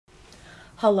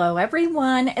Hello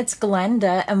everyone, it's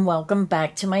Glenda and welcome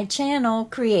back to my channel,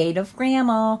 Creative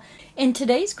Grandma. In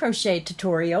today's crochet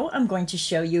tutorial, I'm going to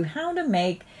show you how to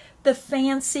make the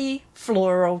fancy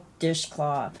floral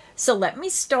dishcloth. So let me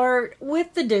start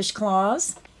with the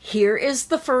dishcloths. Here is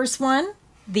the first one.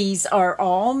 These are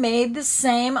all made the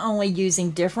same, only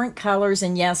using different colors.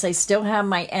 And yes, I still have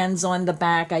my ends on the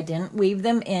back. I didn't weave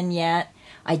them in yet.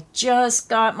 I just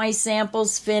got my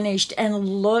samples finished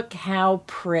and look how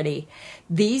pretty.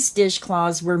 These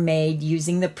dishcloths were made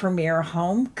using the Premier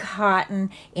Home Cotton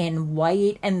in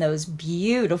white and those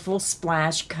beautiful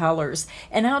splash colors.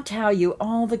 And I'll tell you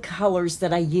all the colors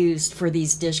that I used for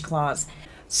these dishcloths.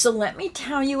 So let me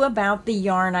tell you about the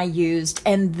yarn I used,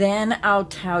 and then I'll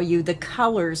tell you the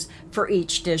colors for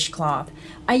each dishcloth.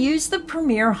 I used the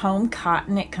Premier Home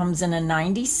Cotton. It comes in a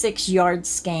 96 yard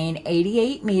skein,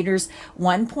 88 meters,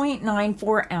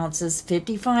 1.94 ounces,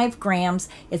 55 grams.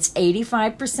 It's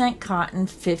 85% cotton,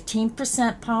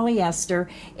 15% polyester.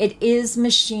 It is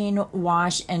machine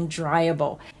wash and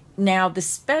dryable. Now the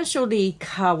specialty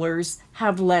colors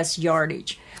have less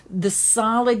yardage. The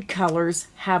solid colors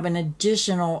have an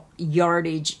additional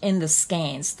yardage in the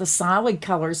skeins. The solid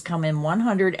colors come in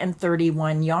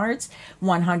 131 yards,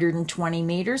 120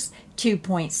 meters,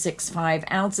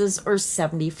 2.65 ounces, or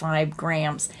 75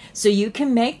 grams. So you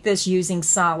can make this using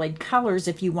solid colors.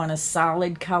 If you want a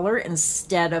solid color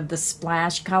instead of the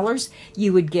splash colors,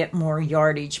 you would get more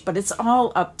yardage, but it's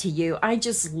all up to you. I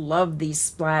just love these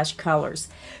splash colors.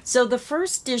 So the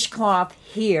first dishcloth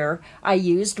here, I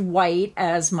used white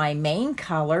as my main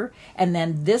color, and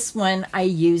then this one I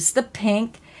used the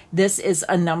pink. This is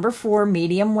a number 4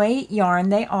 medium weight yarn.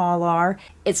 They all are.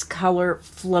 It's color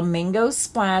Flamingo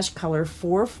Splash, color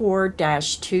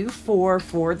 44-24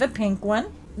 for the pink one.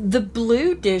 The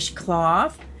blue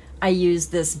dishcloth, I use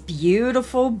this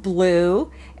beautiful blue,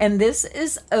 and this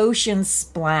is Ocean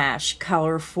Splash,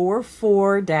 color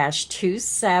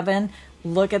 44-27.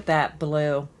 Look at that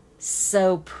blue.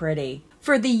 So pretty.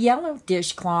 For the yellow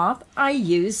dishcloth, I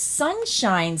use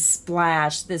Sunshine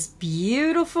Splash, this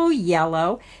beautiful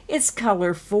yellow. It's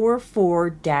color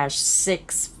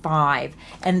 44-65,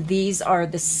 and these are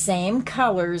the same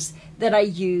colors that I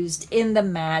used in the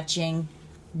matching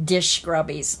dish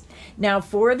scrubbies. Now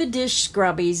for the dish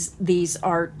scrubbies, these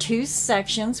are 2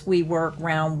 sections. We work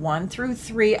round 1 through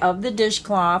 3 of the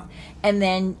dishcloth, and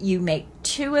then you make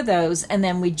 2 of those, and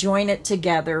then we join it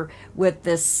together with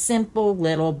this simple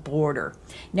little border.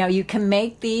 Now you can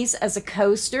make these as a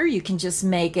coaster. You can just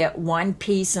make it 1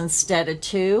 piece instead of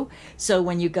 2. So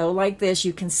when you go like this,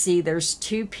 you can see there's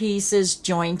 2 pieces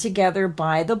joined together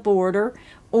by the border,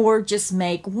 or just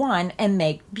make 1 and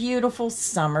make beautiful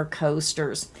summer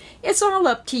coasters. It's all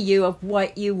up to you of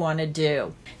what you want to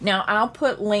do. Now I'll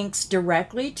put links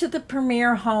directly to the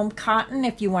Premier Home Cotton.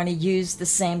 If you want to use the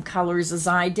same colors as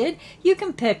I did, you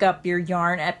can pick up your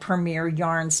yarn at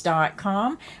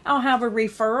premieryarns.com. I'll have a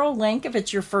referral link if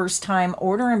it's your first time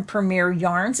ordering Premier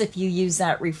Yarns. If you use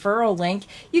that referral link,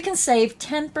 you can save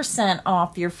 10%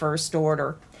 off your first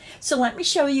order. So let me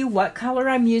show you what color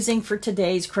I'm using for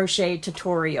today's crochet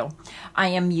tutorial. I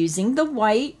am using the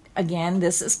white. Again,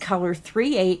 this is color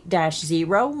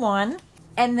 38-01.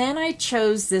 And then I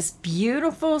chose this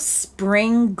beautiful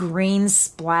spring green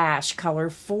splash, color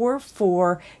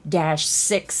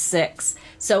 44-66.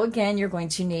 So again, you're going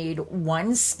to need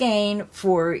 1 skein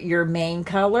for your main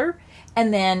color,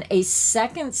 and then a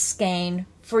second skein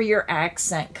for your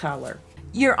accent color.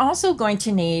 You're also going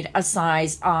to need a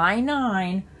size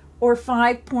I9 or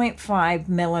 5.5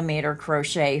 millimeter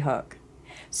crochet hook.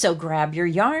 So grab your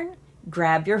yarn,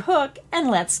 grab your hook, and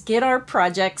let's get our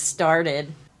project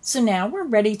started. So now we're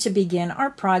ready to begin our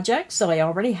project. So I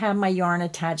already have my yarn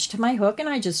attached to my hook, and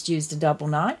I just used a double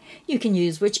knot. You can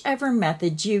use whichever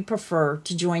method you prefer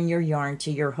to join your yarn to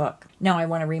your hook. Now I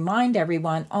want to remind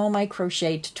everyone all my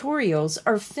crochet tutorials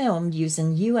are filmed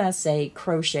using USA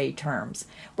crochet terms.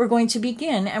 We're going to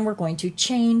begin, and we're going to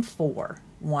chain 4.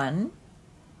 1,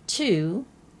 2,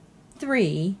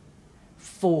 3,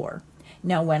 4.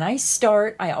 Now when I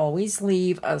start, I always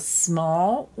leave a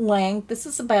small length. This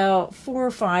is about 4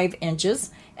 or 5 inches,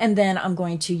 and then I'm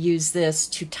going to use this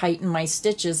to tighten my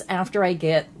stitches after I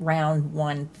get round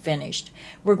 1 finished.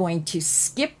 We're going to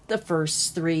skip the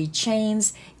first 3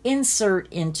 chains,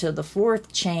 insert into the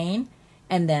 4th chain,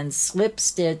 and then slip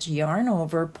stitch, yarn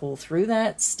over, pull through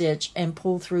that stitch, and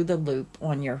pull through the loop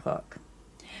on your hook.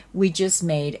 We just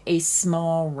made a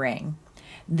small ring.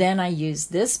 Then I use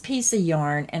this piece of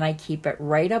yarn and I keep it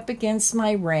right up against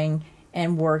my ring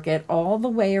and work it all the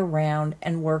way around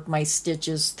and work my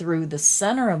stitches through the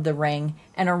center of the ring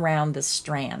and around the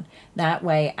strand. That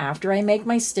way, after I make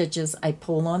my stitches, I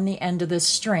pull on the end of the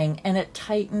string and it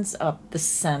tightens up the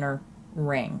center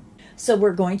ring. So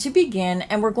we're going to begin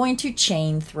and we're going to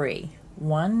chain 3.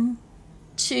 1,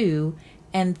 2,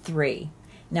 and 3.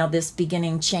 Now this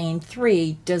beginning chain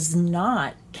 3 does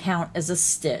not count as a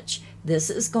stitch. This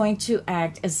is going to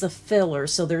act as a filler,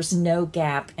 so there's no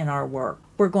gap in our work.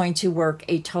 We're going to work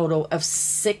a total of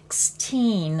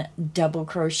 16 double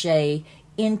crochet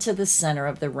into the center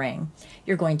of the ring.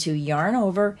 You're going to yarn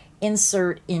over,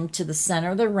 insert into the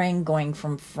center of the ring, going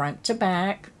from front to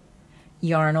back,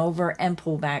 yarn over, and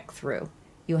pull back through.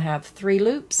 You have 3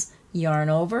 loops, yarn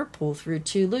over, pull through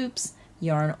 2 loops,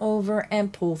 yarn over,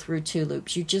 and pull through 2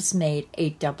 loops. You just made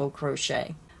a double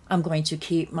crochet. I'm going to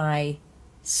keep my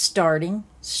starting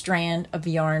strand of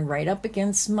yarn right up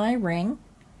against my ring,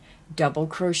 double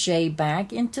crochet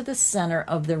back into the center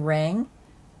of the ring.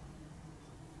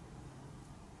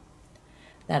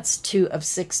 That's 2 of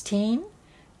 16.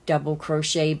 Double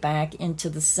crochet back into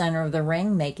the center of the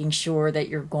ring, making sure that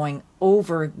you're going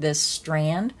over this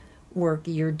strand. Work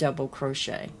your double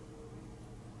crochet.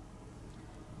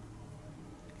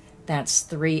 That's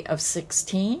 3 of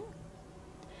 16.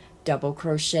 Double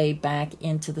crochet back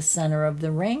into the center of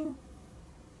the ring.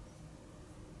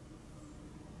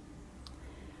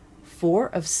 4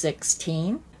 of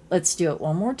 16. Let's do it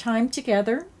one more time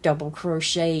together. Double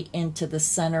crochet into the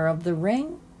center of the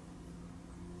ring.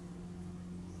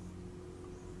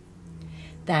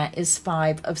 That is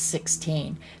 5 of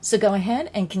 16. So go ahead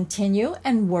and continue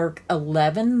and work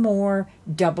 11 more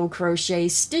double crochet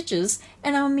stitches,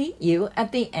 and I'll meet you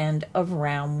at the end of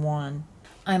round 1.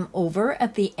 I'm over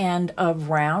at the end of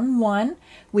round 1.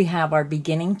 We have our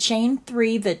beginning chain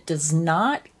 3 that does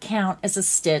not count as a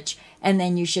stitch, and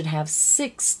then you should have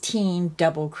 16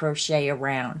 double crochet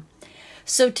around.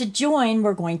 So to join,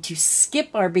 we're going to skip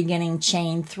our beginning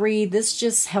chain 3. This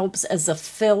just helps as a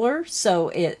filler, so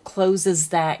it closes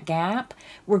that gap.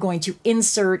 We're going to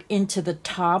insert into the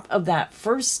top of that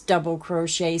first double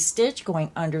crochet stitch,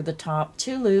 going under the top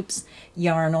 2 loops,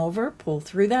 yarn over, pull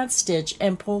through that stitch,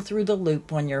 and pull through the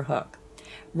loop on your hook.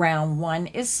 Round 1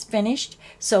 is finished,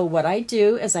 so what I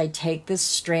do is I take this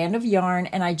strand of yarn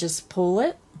and I just pull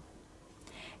it,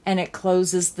 and it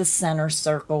closes the center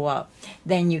circle up.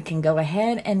 Then you can go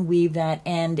ahead and weave that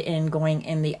end in, going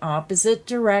in the opposite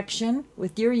direction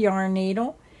with your yarn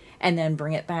needle, and then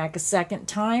bring it back a second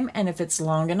time, and if it's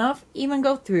long enough, even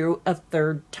go through a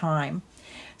 3rd time.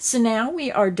 So now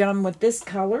we are done with this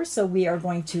color, so we are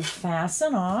going to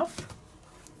fasten off.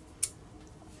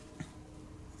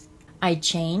 I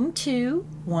chain 2,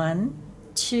 1,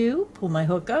 2, pull my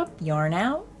hook up, yarn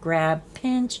out, grab,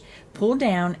 pinch, pull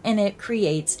down, and it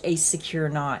creates a secure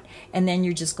knot. And then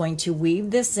you're just going to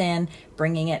weave this in,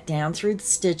 bringing it down through the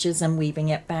stitches and weaving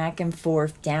it back and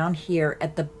forth down here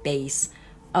at the base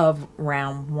of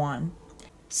round 1.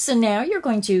 So now you're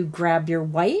going to grab your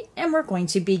white and we're going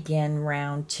to begin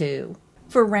round 2.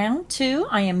 For round 2,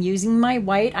 I am using my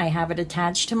white. I have it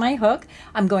attached to my hook.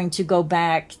 I'm going to go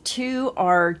back to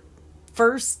our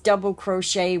first double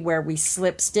crochet where we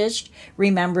slip stitched.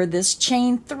 Remember, this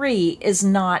chain 3 is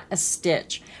not a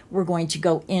stitch. We're going to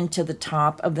go into the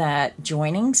top of that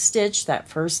joining stitch, that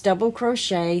first double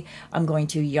crochet. I'm going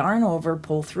to yarn over,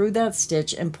 pull through that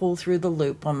stitch, and pull through the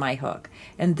loop on my hook.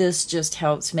 And this just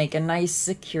helps make a nice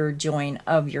secure join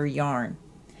of your yarn.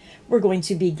 We're going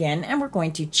to begin and we're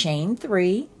going to chain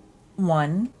 3,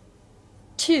 1,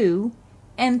 2,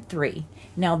 and 3.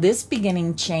 Now this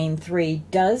beginning chain 3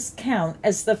 does count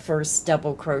as the first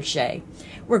double crochet.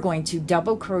 We're going to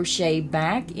double crochet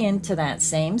back into that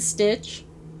same stitch.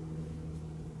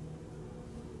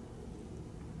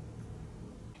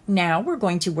 Now we're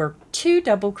going to work 2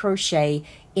 double crochet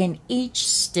in each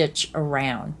stitch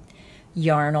around.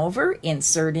 Yarn over,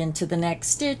 insert into the next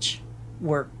stitch,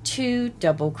 work 2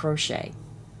 double crochet.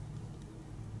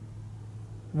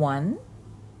 1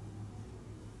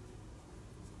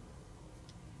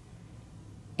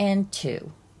 and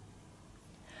 2.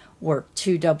 Work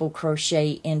 2 double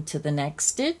crochet into the next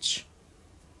stitch.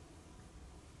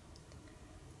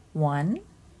 1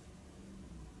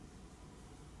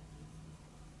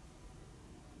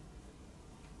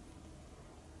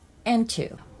 and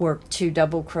 2. Work 2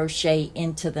 double crochet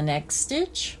into the next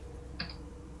stitch.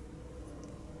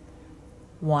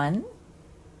 1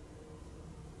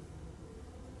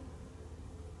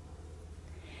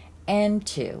 and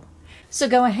 2. So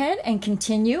go ahead and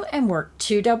continue and work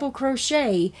 2 double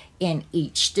crochet in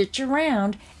each stitch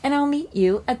around, and I'll meet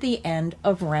you at the end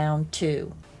of round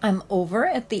 2. I'm over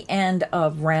at the end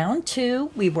of round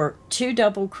 2. We worked 2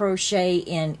 double crochet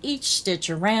in each stitch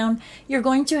around. You're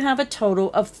going to have a total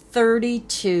of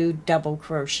 32 double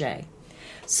crochet.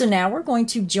 So now we're going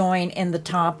to join in the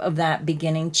top of that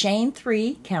beginning chain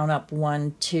 3, count up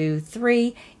 1, 2,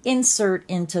 3, insert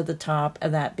into the top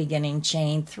of that beginning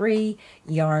chain 3,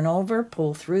 yarn over,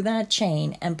 pull through that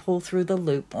chain, and pull through the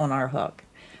loop on our hook.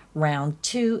 Round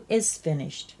 2 is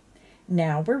finished.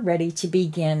 Now we're ready to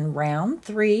begin round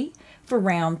 3. For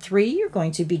round 3, you're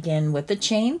going to begin with the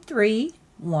chain 3,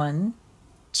 1,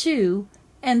 2,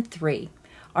 and 3.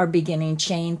 Our beginning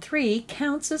chain 3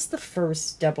 counts as the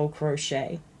first double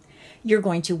crochet. You're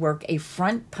going to work a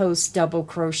front post double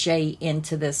crochet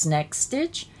into this next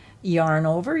stitch, yarn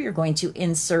over, you're going to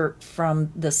insert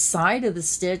from the side of the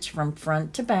stitch from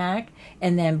front to back,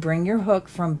 and then bring your hook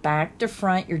from back to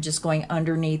front. You're just going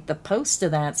underneath the post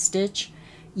of that stitch,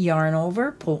 yarn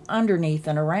over, pull underneath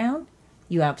and around.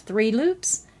 You have 3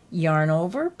 loops, yarn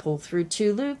over, pull through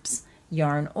 2 loops,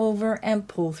 yarn over, and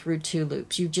pull through 2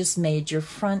 loops. You just made your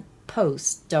front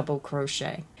post double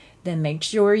crochet. Then make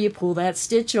sure you pull that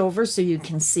stitch over so you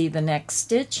can see the next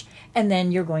stitch, and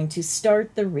then you're going to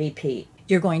start the repeat.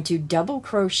 You're going to double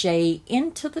crochet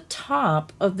into the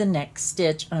top of the next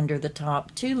stitch under the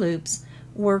top 2 loops,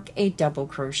 work a double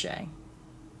crochet.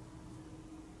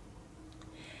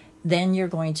 Then you're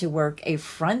going to work a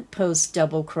front post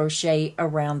double crochet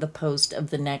around the post of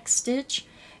the next stitch,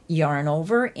 yarn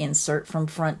over, insert from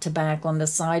front to back on the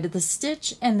side of the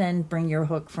stitch, and then bring your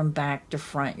hook from back to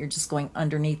front. You're just going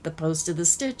underneath the post of the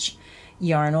stitch,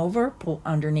 yarn over, pull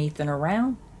underneath and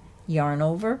around, yarn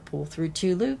over, pull through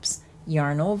 2 loops,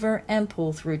 yarn over, and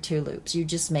pull through 2 loops. You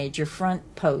just made your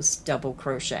front post double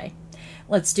crochet.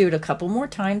 Let's do it a couple more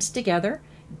times together.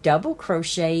 Double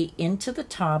crochet into the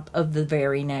top of the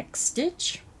very next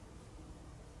stitch,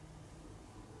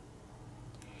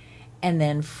 and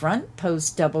then front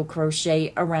post double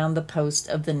crochet around the post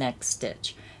of the next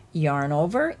stitch, yarn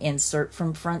over, insert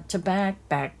from front to back,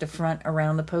 back to front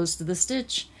around the post of the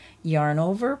stitch, yarn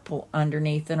over, pull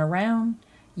underneath and around,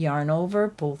 yarn over,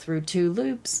 pull through 2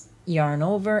 loops, yarn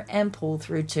over, and pull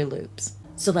through 2 loops.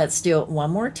 So let's do it one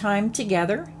more time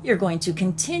together. You're going to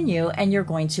continue and you're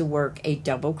going to work a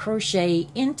double crochet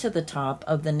into the top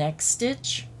of the next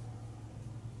stitch,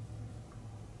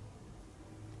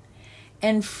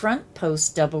 and front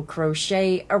post double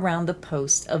crochet around the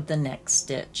post of the next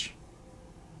stitch.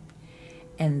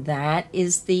 And that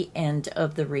is the end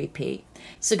of the repeat.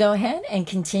 So go ahead and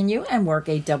continue and work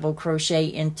a double crochet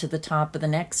into the top of the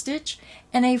next stitch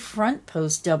and a front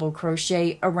post double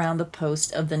crochet around the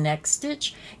post of the next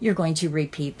stitch. You're going to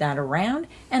repeat that around,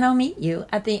 and I'll meet you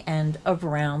at the end of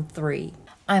round 3.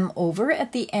 I'm over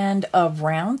at the end of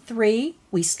round 3.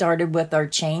 We started with our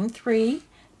chain 3,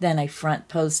 then a front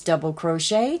post double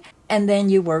crochet, and then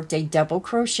you worked a double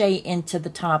crochet into the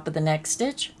top of the next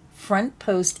stitch, front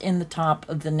post in the top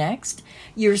of the next.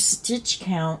 Your stitch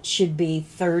count should be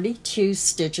 32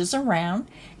 stitches around,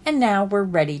 and now we're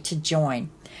ready to join.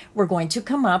 We're going to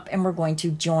come up and we're going to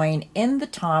join in the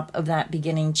top of that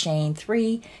beginning chain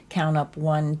 3, count up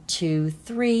 1, 2,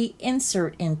 3,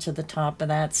 insert into the top of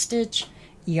that stitch,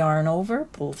 yarn over,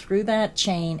 pull through that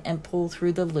chain, and pull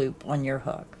through the loop on your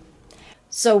hook.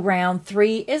 So round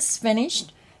 3 is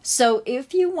finished. So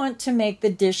if you want to make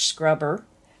the dish scrubber,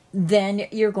 then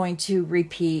you're going to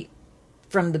repeat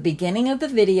from the beginning of the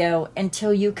video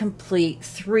until you complete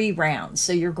 3 rounds.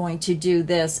 So you're going to do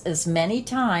this as many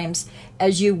times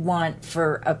as you want.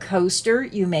 For a coaster,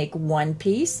 you make 1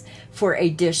 piece. For a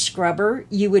dish scrubber,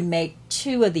 you would make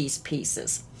 2 of these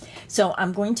pieces. So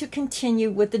I'm going to continue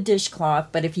with the dishcloth,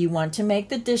 but if you want to make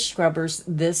the dish scrubbers,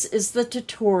 this is the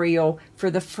tutorial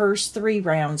for the first 3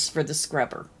 rounds for the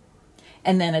scrubber.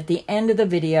 And then at the end of the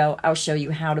video, I'll show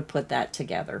you how to put that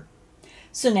together.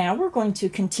 So now we're going to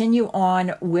continue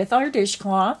on with our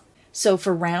dishcloth. So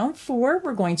for round 4,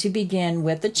 we're going to begin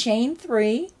with the chain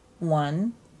 3,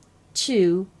 1,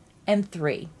 2, and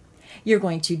 3. You're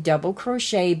going to double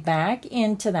crochet back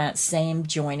into that same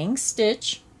joining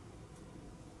stitch,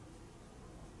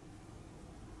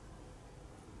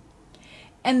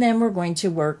 and then we're going to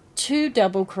work 2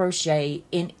 double crochet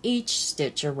in each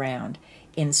stitch around.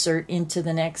 Insert into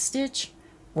the next stitch,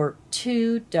 work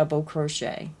 2 double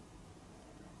crochet,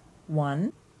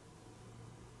 1,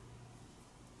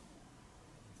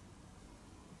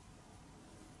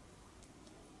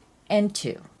 and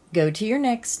 2. Go to your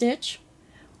next stitch,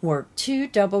 work 2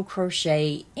 double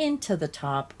crochet into the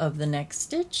top of the next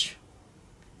stitch,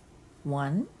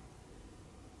 1,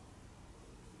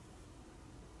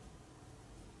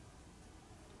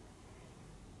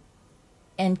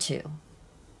 and 2.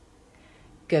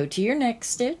 Go to your next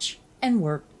stitch and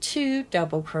work 2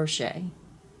 double crochet.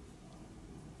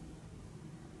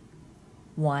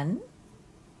 1,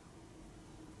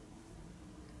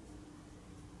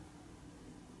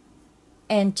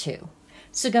 and 2.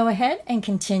 So go ahead and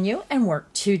continue and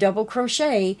work 2 double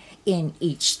crochet in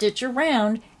each stitch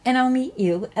around, and I'll meet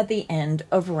you at the end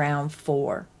of round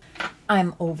 4.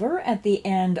 I'm over at the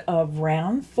end of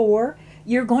round 4.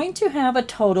 You're going to have a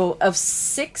total of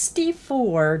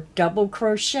 64 double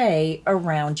crochet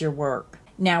around your work.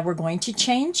 Now we're going to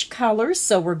change colors,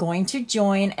 so we're going to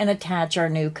join and attach our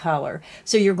new color.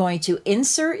 So you're going to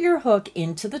insert your hook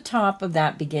into the top of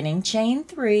that beginning chain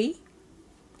 3.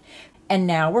 And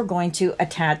now we're going to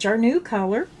attach our new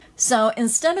color. So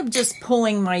instead of just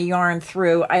pulling my yarn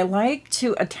through, I like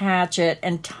to attach it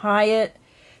and tie it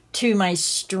to my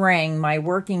string, my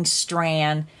working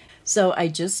strand. So I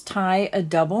just tie a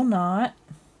double knot.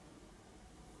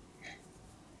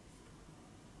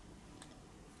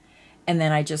 And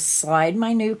then I just slide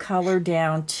my new color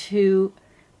down to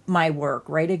my work,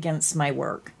 right against my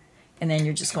work. And then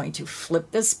you're just going to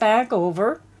flip this back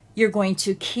over. You're going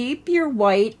to keep your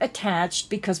white attached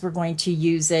because we're going to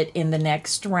use it in the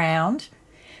next round.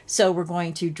 So we're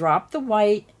going to drop the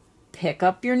white, pick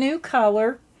up your new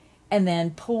color, and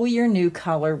then pull your new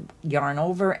color yarn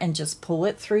over and just pull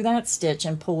it through that stitch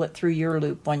and pull it through your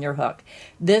loop on your hook.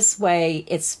 This way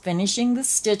it's finishing the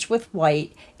stitch with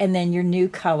white, and then your new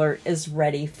color is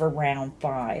ready for round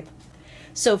 5.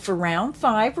 So for round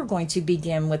 5, we're going to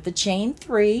begin with the chain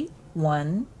 3,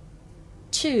 1,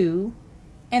 2,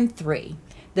 and 3.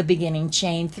 The beginning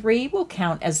chain 3 will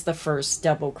count as the first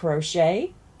double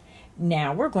crochet.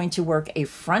 Now we're going to work a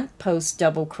front post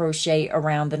double crochet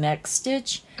around the next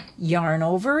stitch, yarn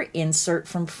over, insert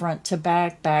from front to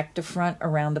back, back to front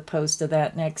around the post of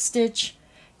that next stitch,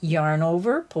 yarn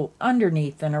over, pull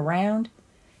underneath and around,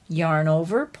 yarn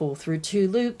over, pull through 2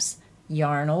 loops,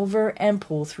 yarn over, and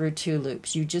pull through 2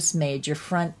 loops. You just made your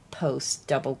front post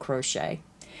double crochet.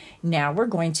 Now we're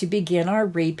going to begin our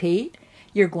repeat.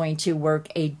 You're going to work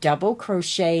a double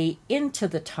crochet into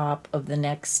the top of the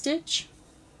next stitch.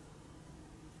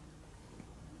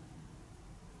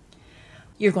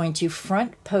 You're going to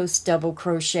front post double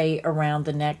crochet around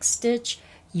the next stitch,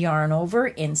 yarn over,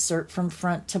 insert from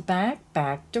front to back,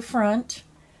 back to front,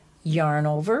 yarn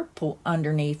over, pull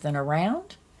underneath and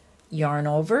around, yarn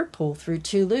over, pull through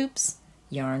 2 loops,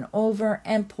 yarn over,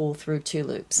 and pull through 2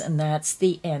 loops. And that's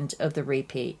the end of the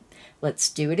repeat. Let's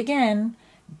do it again.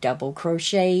 Double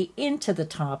crochet into the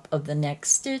top of the next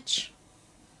stitch,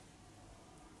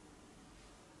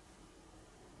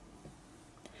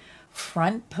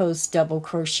 front post double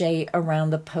crochet around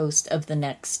the post of the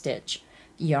next stitch,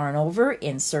 yarn over,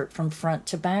 insert from front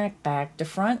to back, back to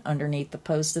front underneath the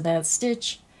post of that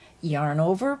stitch, yarn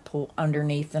over, pull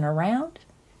underneath and around,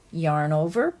 yarn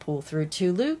over, pull through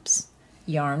 2 loops,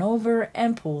 yarn over,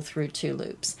 and pull through 2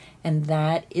 loops. And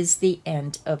that is the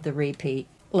end of the repeat.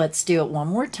 Let's do it one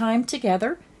more time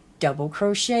together. Double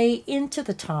crochet into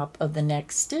the top of the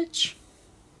next stitch,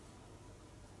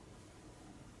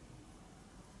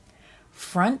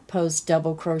 front post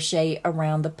double crochet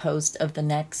around the post of the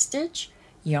next stitch,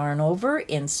 yarn over,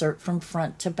 insert from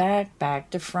front to back, back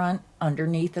to front,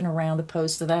 underneath and around the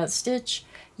post of that stitch,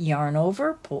 yarn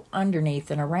over, pull underneath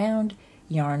and around,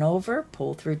 yarn over,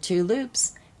 pull through 2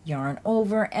 loops, yarn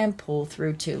over, and pull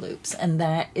through 2 loops. And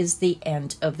that is the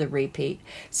end of the repeat.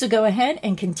 So go ahead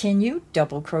and continue.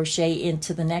 Double crochet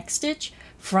into the next stitch,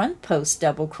 front post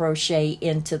double crochet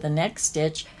into the next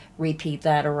stitch, repeat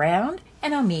that around,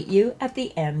 and I'll meet you at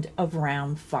the end of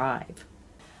round 5.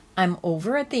 I'm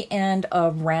over at the end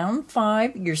of round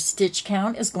 5. Your stitch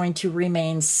count is going to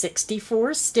remain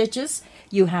 64 stitches.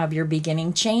 You have your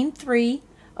beginning chain 3,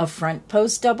 a front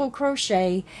post double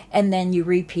crochet, and then you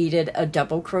repeated a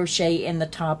double crochet in the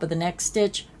top of the next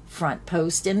stitch, front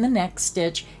post in the next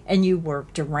stitch, and you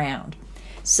worked around.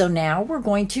 So now we're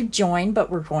going to join, but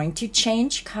we're going to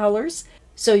change colors.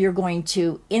 So you're going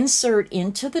to insert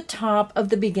into the top of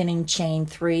the beginning chain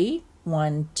 3,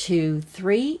 1, 2,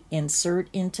 3, insert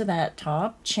into that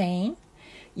top chain.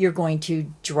 You're going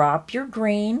to drop your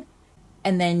green,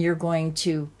 and then you're going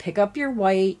to pick up your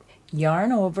white,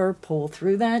 yarn over, pull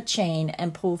through that chain,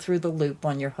 and pull through the loop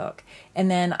on your hook. And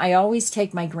then I always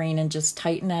take my green and just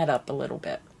tighten that up a little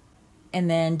bit. And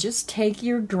then just take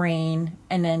your green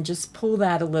and then just pull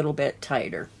that a little bit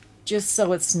tighter, just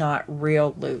so it's not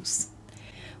real loose.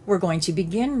 We're going to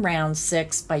begin round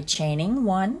 6 by chaining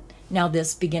 1. Now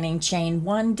this beginning chain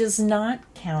 1 does not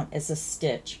count as a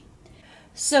stitch.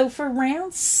 So for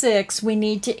round 6, we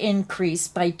need to increase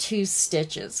by 2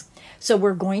 stitches. So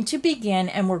we're going to begin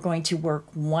and we're going to work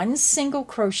 1 single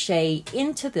crochet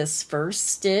into this first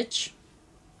stitch.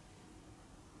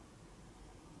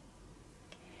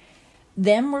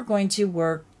 Then we're going to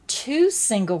work 2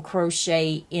 single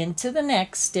crochet into the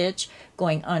next stitch,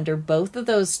 going under both of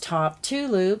those top 2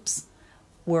 loops,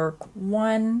 work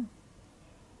 1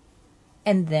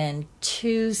 and then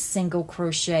 2 single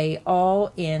crochet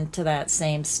all into that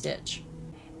same stitch.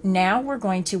 Now we're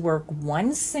going to work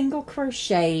 1 single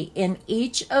crochet in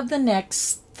each of the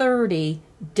next 30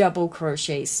 double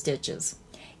crochet stitches.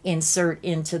 Insert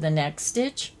into the next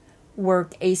stitch,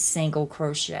 work a single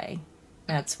crochet.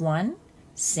 That's 1,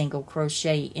 single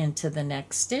crochet into the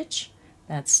next stitch.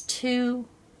 That's 2,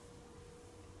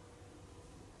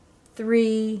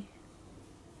 3,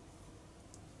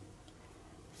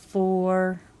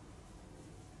 4,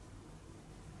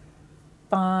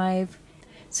 5.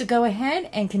 So go ahead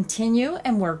and continue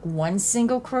and work 1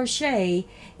 single crochet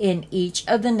in each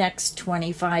of the next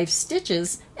 25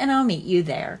 stitches, and I'll meet you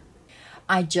there.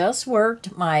 I just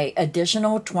worked my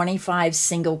additional 25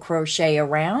 single crochet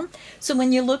around. So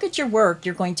when you look at your work,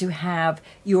 you're going to have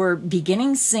your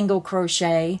beginning single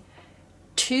crochet,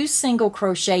 2 single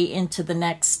crochet into the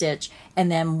next stitch, and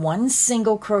then 1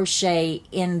 single crochet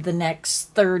in the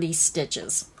next 30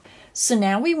 stitches. So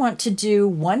now we want to do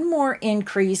 1 more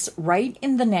increase right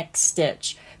in the next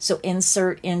stitch. So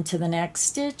insert into the next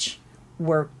stitch,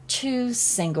 work 2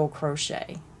 single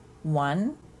crochet,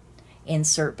 1,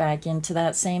 insert back into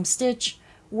that same stitch,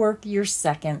 work your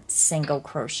second single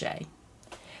crochet.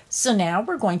 So now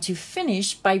we're going to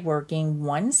finish by working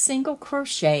 1 single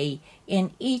crochet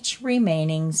in each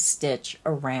remaining stitch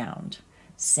around.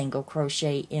 Single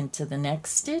crochet into the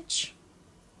next stitch,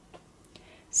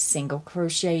 single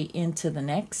crochet into the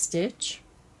next stitch,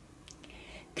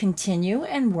 continue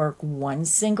and work 1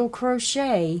 single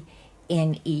crochet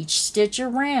in each stitch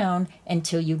around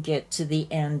until you get to the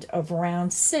end of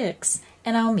round 6,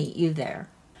 and I'll meet you there.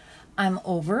 I'm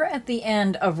over at the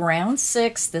end of round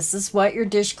 6. This is what your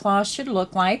dishcloth should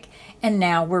look like, and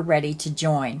now we're ready to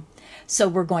join. So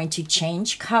we're going to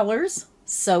change colors.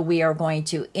 So we are going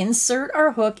to insert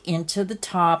our hook into the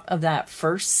top of that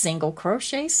first single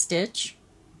crochet stitch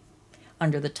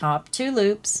under the top 2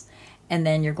 loops, and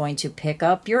then you're going to pick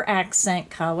up your accent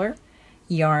color,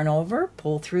 yarn over,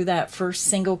 pull through that first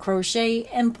single crochet,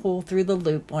 and pull through the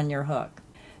loop on your hook.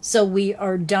 So we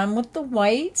are done with the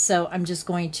white, so I'm just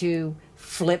going to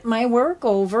flip my work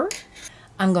over.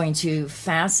 I'm going to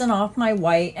fasten off my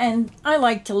white, and I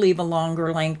like to leave a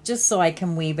longer length just so I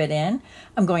can weave it in.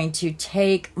 I'm going to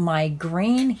take my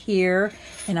green here,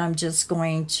 and I'm just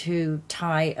going to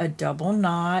tie a double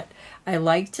knot. I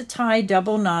like to tie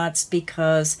double knots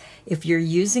because if you're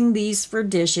using these for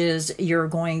dishes, you're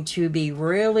going to be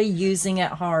really using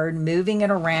it hard, moving it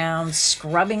around,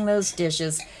 scrubbing those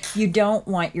dishes. You don't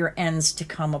want your ends to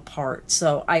come apart,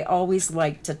 so I always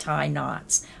like to tie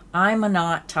knots. I'm a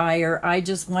knot tyer. I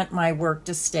just want my work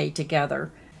to stay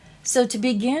together. So to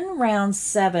begin round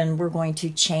 7, we're going to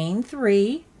chain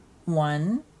 3,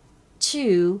 1,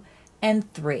 2,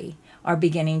 and 3. Our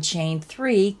beginning chain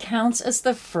 3 counts as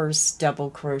the first double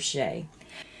crochet.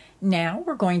 Now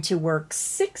we're going to work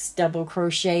 6 double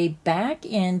crochet back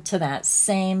into that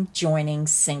same joining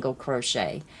single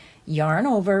crochet. Yarn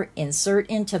over, insert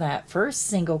into that first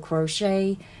single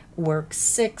crochet, work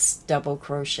 6 double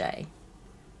crochet.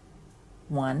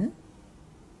 1,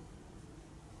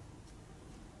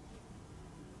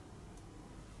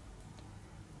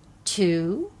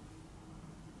 2,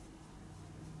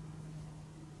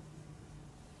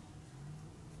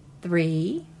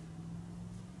 3,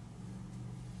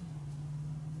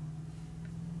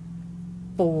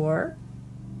 4,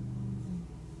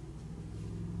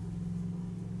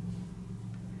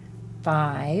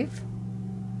 5,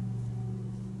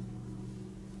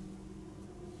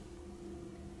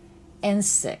 and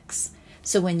 6.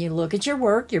 So when you look at your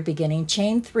work, your beginning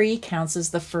chain 3 counts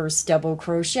as the first double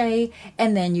crochet,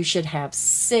 and then you should have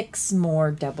 6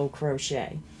 more double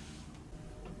crochet.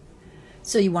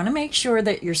 So you want to make sure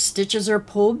that your stitches are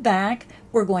pulled back.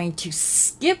 We're going to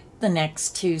skip the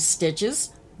next 2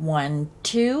 stitches, 1,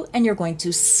 2, and you're going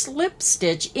to slip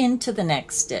stitch into the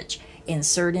next stitch.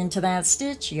 Insert into that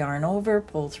stitch, yarn over,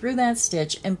 pull through that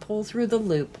stitch, and pull through the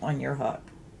loop on your hook.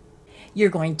 You're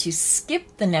going to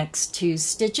skip the next 2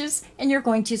 stitches, and you're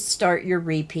going to start your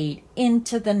repeat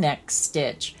into the next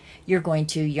stitch. You're going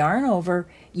to yarn over.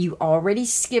 You already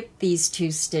skipped these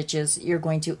 2 stitches. You're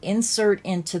going to insert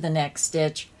into the next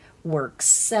stitch, work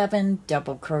 7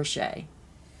 double crochet.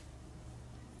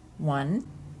 1,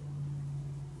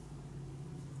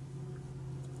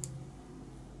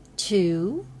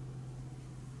 2,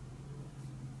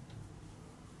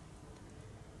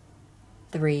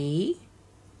 3,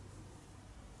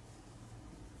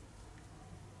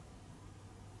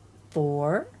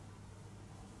 4,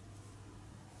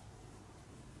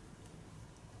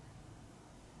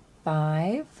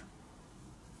 5,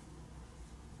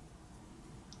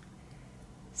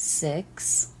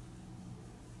 6,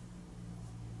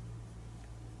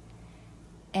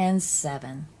 and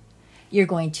 7. You're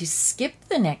going to skip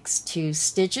the next 2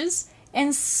 stitches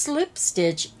and slip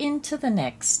stitch into the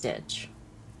next stitch.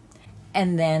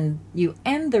 And then you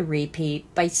end the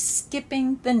repeat by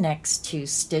skipping the next 2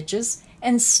 stitches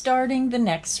and starting the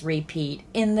next repeat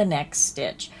in the next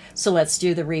stitch. So let's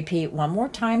do the repeat one more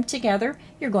time together.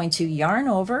 You're going to yarn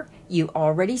over. You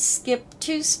already skipped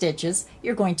 2 stitches.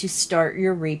 You're going to start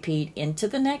your repeat into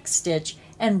the next stitch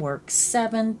and work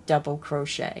 7 double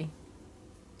crochet.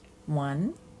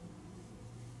 1,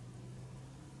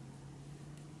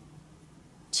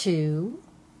 2,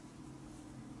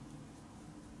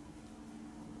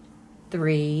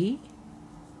 3,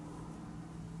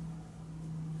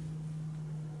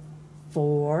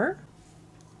 4,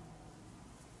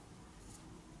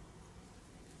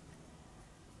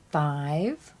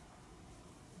 5,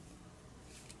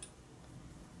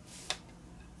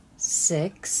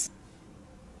 6,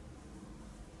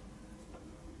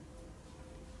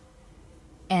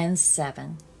 and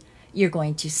 7. You're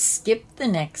going to skip the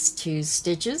next 2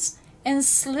 stitches and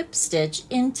slip stitch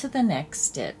into the next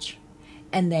stitch.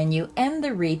 And then you end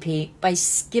the repeat by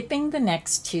skipping the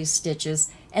next 2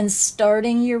 stitches and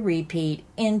starting your repeat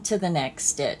into the next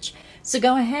stitch. So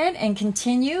go ahead and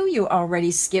continue. You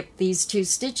already skipped these 2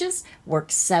 stitches.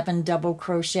 Work 7 double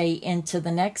crochet into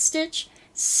the next stitch,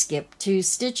 skip 2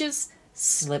 stitches,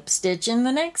 slip stitch in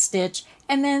the next stitch,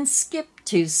 and then skip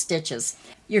 2 stitches.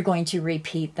 You're going to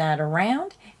repeat that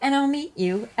around, and I'll meet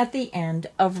you at the end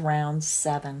of round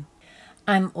 7.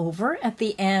 I'm over at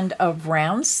the end of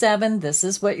round 7. This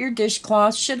is what your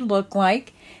dishcloth should look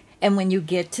like. And when you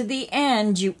get to the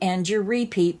end, you end your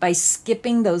repeat by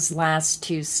skipping those last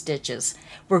 2 stitches.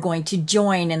 We're going to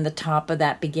join in the top of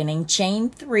that beginning chain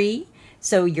 3.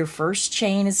 So your first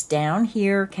chain is down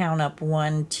here. Count up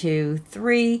 1, 2,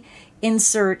 3.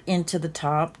 Insert into the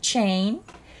top chain.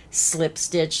 Slip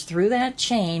stitch through that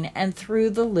chain and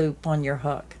through the loop on your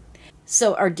hook.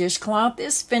 So our dishcloth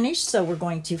is finished, so we're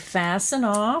going to fasten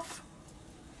off.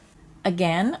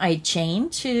 Again, I chain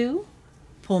 2,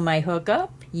 pull my hook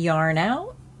up, yarn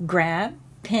out, grab,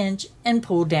 pinch, and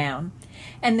pull down.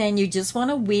 And then you just want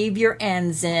to weave your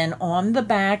ends in on the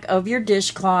back of your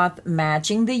dishcloth,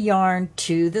 matching the yarn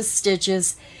to the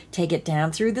stitches. Take it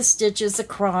down through the stitches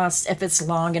across. If it's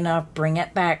long enough, bring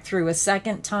it back through a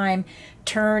second time.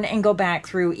 Turn and go back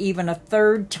through even a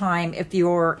third time if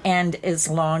your end is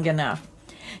long enough.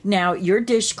 Now your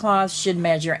dishcloth should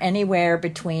measure anywhere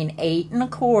between 8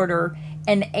 1/4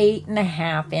 and 8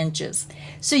 1/2 inches.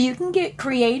 So you can get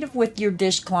creative with your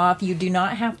dishcloth. You do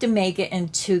not have to make it in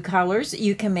 2 colors.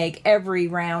 You can make every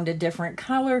round a different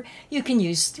color. You can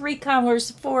use 3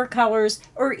 colors, 4 colors,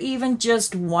 or even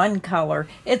just 1 color.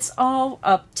 It's all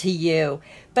up to you.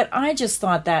 But I just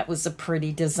thought that was a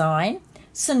pretty design.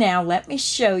 So now let me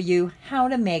show you how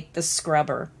to make the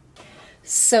scrubber.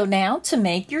 So now to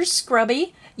make your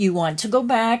scrubby, you want to go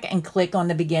back and click on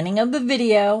the beginning of the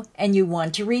video, and you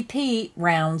want to repeat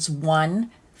rounds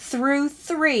 1 through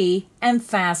 3 and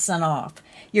fasten off.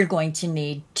 You're going to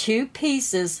need 2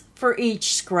 pieces for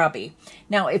each scrubby.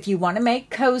 Now if you want to make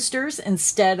coasters,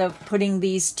 instead of putting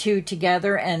these 2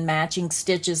 together and matching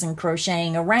stitches and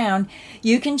crocheting around,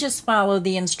 you can just follow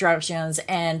the instructions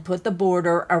and put the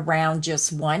border around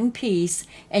just 1 piece,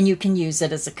 and you can use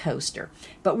it as a coaster.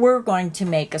 But we're going to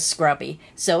make a scrubby.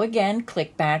 So again,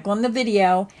 click back on the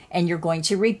video, and you're going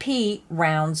to repeat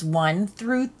rounds 1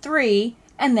 through 3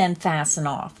 and then fasten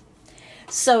off.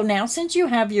 So now since you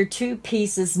have your 2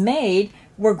 pieces made,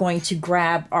 we're going to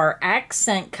grab our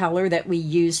accent color that we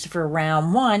used for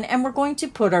round 1, and we're going to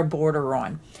put our border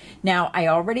on. Now I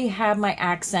already have my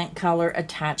accent color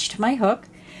attached to my hook.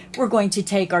 We're going to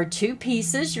take our 2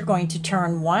 pieces. You're going to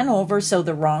turn one over so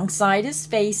the wrong side is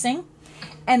facing,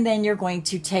 and then you're going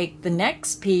to take the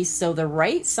next piece so the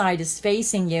right side is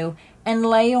facing you and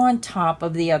lay on top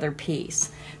of the other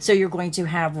piece. So you're going to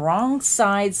have wrong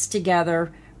sides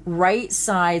together, right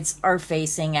sides are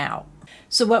facing out.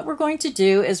 So what we're going to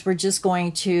do is we're just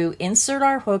going to insert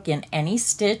our hook in any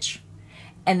stitch,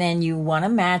 and then you want to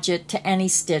match it to any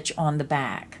stitch on the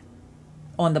back,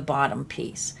 on the bottom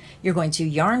piece. You're going to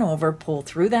yarn over, pull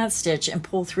through that stitch, and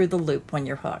pull through the loop on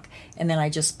your hook. And then I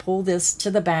just pull this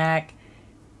to the back,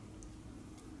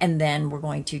 and then we're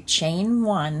going to chain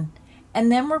 1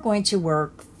 And then we're going to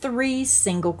work 3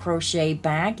 single crochet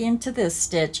back into this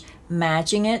stitch,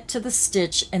 matching it to the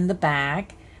stitch in the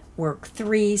back. Work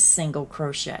 3 single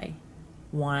crochet.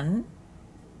 1,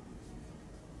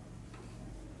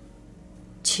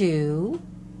 2,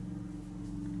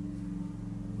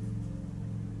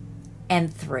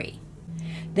 and 3.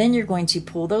 Then you're going to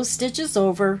pull those stitches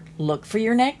over, look for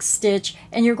your next stitch,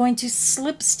 and you're going to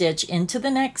slip stitch into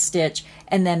the next stitch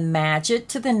and then match it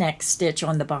to the next stitch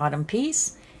on the bottom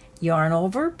piece. Yarn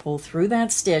over, pull through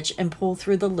that stitch, and pull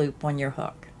through the loop on your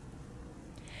hook.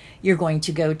 You're going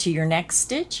to go to your next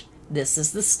stitch. This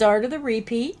is the start of the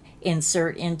repeat.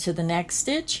 Insert into the next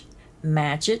stitch,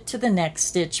 match it to the next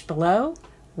stitch below,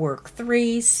 work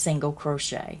 3 single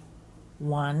crochet.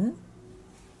 1,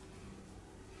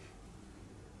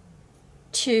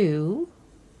 2,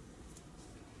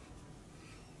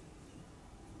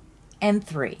 and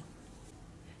 3.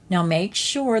 Now make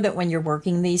sure that when you're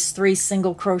working these 3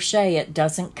 single crochet, it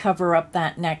doesn't cover up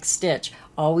that next stitch.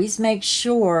 Always make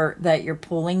sure that you're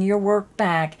pulling your work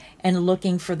back and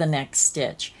looking for the next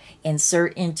stitch.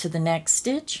 Insert into the next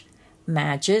stitch,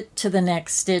 match it to the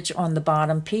next stitch on the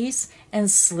bottom piece, and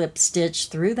slip stitch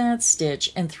through that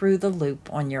stitch and through the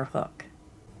loop on your hook.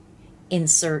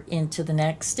 Insert into the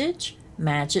next stitch,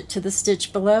 match it to the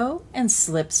stitch below, and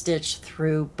slip stitch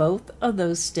through both of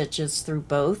those stitches through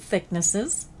both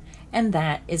thicknesses, and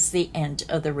that is the end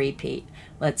of the repeat.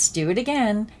 Let's do it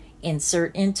again.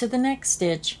 Insert into the next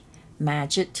stitch,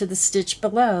 match it to the stitch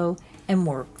below, and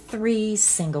work 3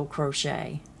 single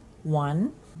crochet.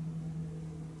 1,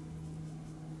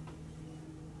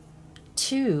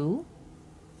 2,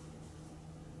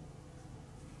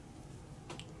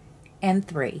 and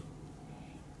 3.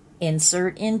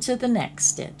 Insert into the next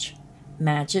stitch,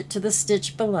 match it to the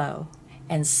stitch below,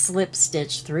 and slip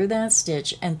stitch through that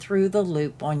stitch and through the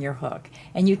loop on your hook.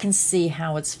 And you can see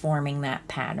how it's forming that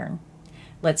pattern.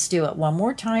 Let's do it one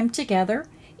more time together.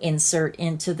 Insert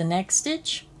into the next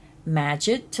stitch, match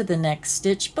it to the next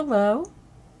stitch below,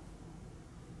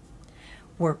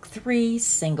 work 3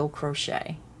 single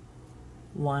crochet.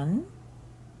 1,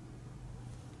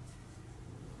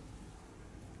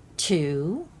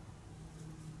 2,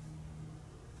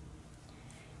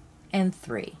 and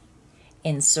 3.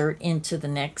 Insert into the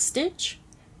next stitch,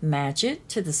 match it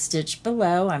to the stitch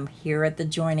below. I'm here at the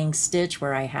joining stitch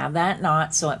where I have that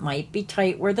knot, so it might be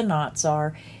tight where the knots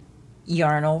are.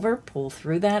 Yarn over, pull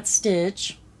through that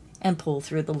stitch, and pull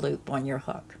through the loop on your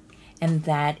hook. And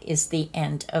that is the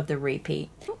end of the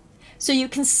repeat. So you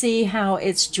can see how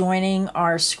it's joining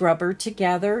our scrubber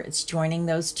together. It's joining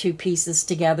those 2 pieces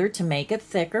together to make it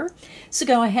thicker. So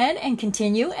go ahead and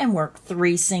continue and work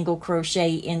 3 single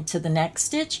crochet into the next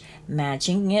stitch,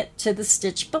 matching it to the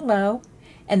stitch below,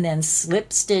 and then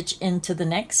slip stitch into the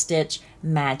next stitch,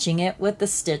 matching it with the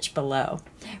stitch below.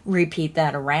 Repeat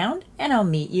that around, and I'll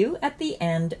meet you at the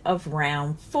end of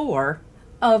round 4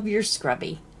 of your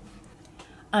scrubby.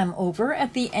 I'm over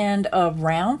at the end of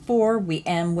round 4. We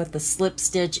end with the slip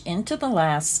stitch into the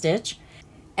last stitch,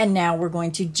 and now we're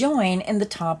going to join in the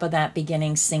top of that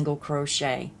beginning single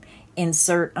crochet.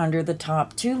 Insert under the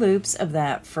top 2 loops of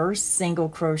that first single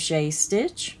crochet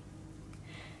stitch,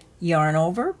 yarn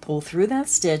over, pull through that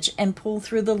stitch, and pull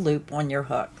through the loop on your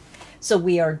hook. So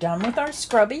we are done with our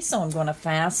scrubby, so I'm going to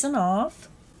fasten off.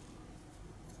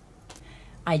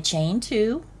 I chain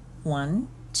 2, 1,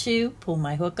 2, pull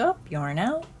my hook up, yarn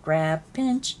out, grab,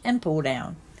 pinch, and pull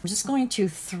down. I'm just going to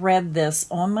thread this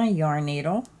on my yarn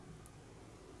needle,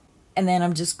 and then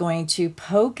I'm just going to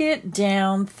poke it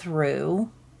down through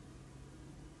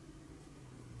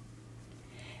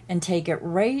and take it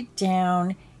right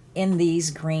down in these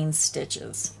green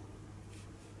stitches.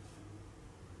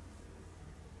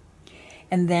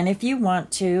 And then if you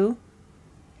want to,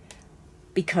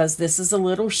 because this is a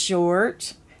little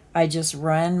short, I just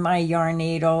run my yarn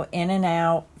needle in and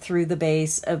out through the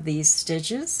base of these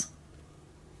stitches.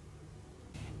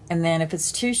 And then if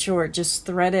it's too short, just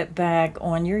thread it back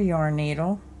on your yarn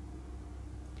needle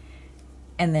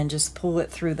and then just pull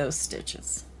it through those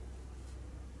stitches.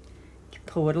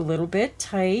 Pull it a little bit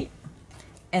tight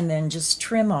and then just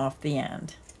trim off the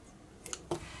end.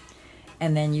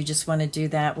 And then you just want to do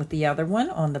that with the other one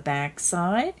on the back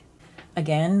side.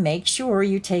 Again, make sure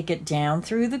you take it down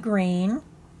through the green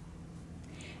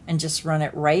and just run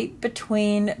it right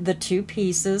between the 2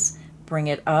 pieces. Bring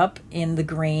it up in the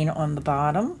green on the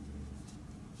bottom.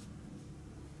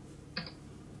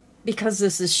 Because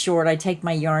this is short, I take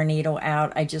my yarn needle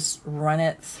out. I just run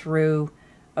it through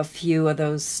a few of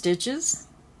those stitches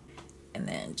and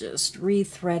then just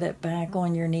re-thread it back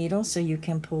on your needle so you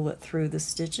can pull it through the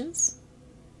stitches.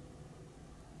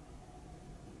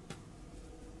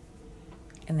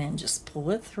 and then just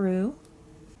pull it through,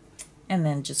 and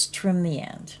then just trim the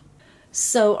end.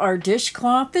 So our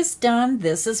dishcloth is done.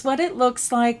 This is what it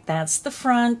looks like. That's the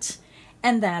front,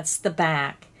 and that's the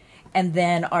back. And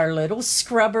then our little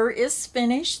scrubber is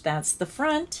finished. That's the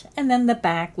front, and then the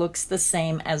back looks the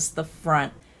same as the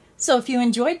front. So if you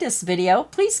enjoyed this video,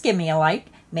 please give me a like.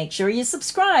 Make sure you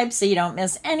subscribe so you don't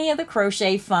miss any of the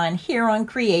crochet fun here on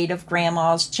Creative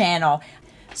Grandma's channel.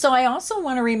 So I also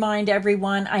want to remind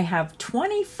everyone I have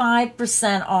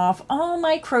 25% off all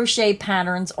my crochet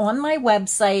patterns on my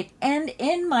website and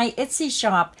in my Etsy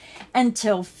shop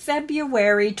until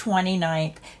February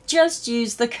 29th. Just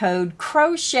use the code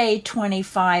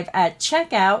CROCHET25 at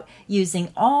checkout using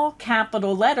all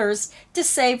capital letters to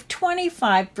save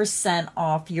 25%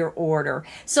 off your order.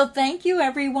 So thank you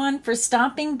everyone for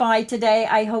stopping by today.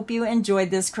 I hope you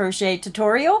enjoyed this crochet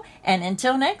tutorial, and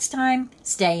until next time,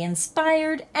 stay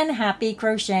inspired and happy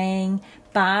crocheting.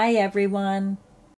 Bye everyone.